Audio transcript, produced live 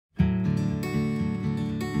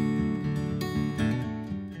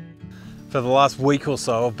For the last week or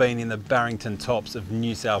so, I've been in the Barrington Tops of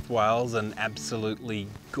New South Wales, an absolutely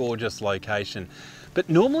gorgeous location. But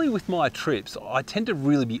normally with my trips, I tend to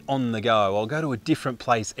really be on the go. I'll go to a different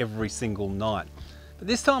place every single night. But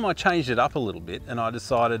this time I changed it up a little bit and I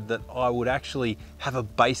decided that I would actually have a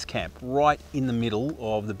base camp right in the middle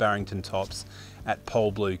of the Barrington Tops at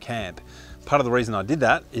Pole Blue Camp. Part of the reason I did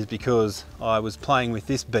that is because I was playing with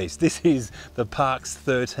this beast. This is the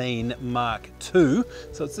Mk2 Mk2.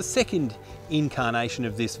 So it's the second incarnation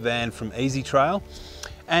of this van from Ezytrail.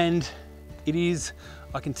 And it is,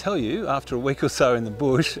 I can tell you, after a week or so in the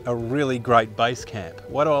bush, a really great base camp.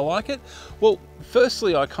 Why do I like it? Well,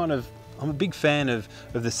 firstly, I'm a big fan of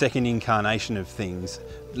the second incarnation of things.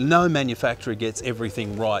 No manufacturer gets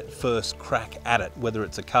everything right first crack at it, whether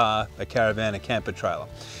it's a car, a caravan, a camper trailer.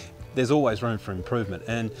 There's always room for improvement.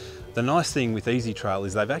 And the nice thing with Ezytrail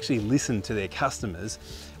is they've actually listened to their customers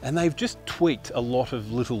and they've just tweaked a lot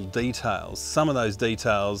of little details. Some of those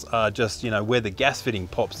details are just, where the gas fitting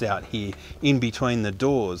pops out here in between the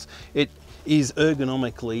doors. It is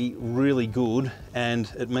ergonomically really good and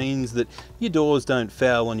it means that your doors don't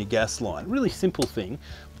foul on your gas line. Really simple thing,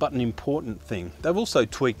 but an important thing. They've also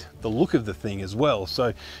tweaked the look of the thing as well.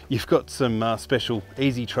 So you've got some special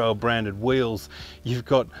Ezytrail branded wheels. You've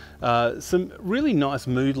got some really nice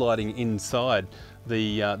mood lighting inside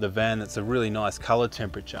the van that's a really nice color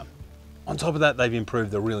temperature. On top of that, they've improved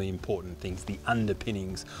the really important things, the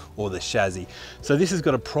underpinnings or the chassis. So this has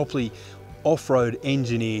got a properly off-road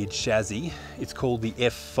engineered chassis. It's called the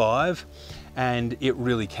F5 and it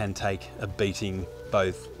really can take a beating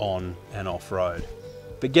both on and off-road.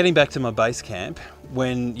 But getting back to my base camp,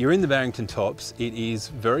 when you're in the Barrington Tops, it is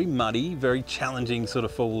very muddy, very challenging sort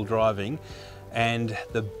of four-wheel driving. And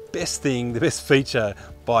the best feature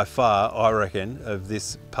by far, I reckon, of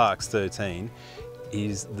this Mk2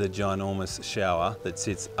 is the ginormous shower that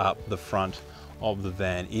sits up the front of the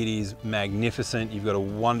van. It is magnificent. You've got a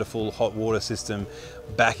wonderful hot water system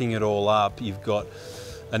backing it all up. You've got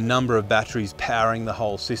a number of batteries powering the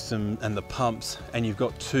whole system and the pumps, and you've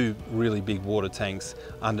got two really big water tanks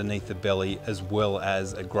underneath the belly as well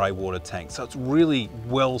as a grey water tank. So it's really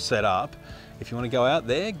well set up. If you want to go out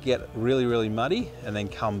there, get really, really muddy and then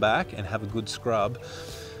come back and have a good scrub.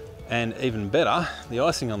 And even better, the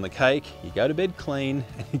icing on the cake, you go to bed clean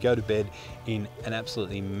and you go to bed in an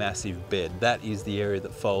absolutely massive bed. That is the area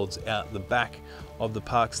that folds out the back of the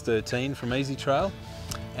Mk2 from Ezytrail.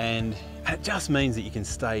 And it just means that you can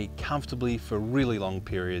stay comfortably for really long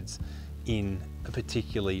periods in a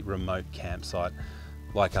particularly remote campsite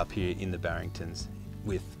like up here in the Barringtons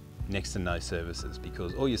with next to no services,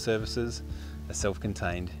 because all your services are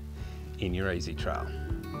self-contained in your Ezytrail.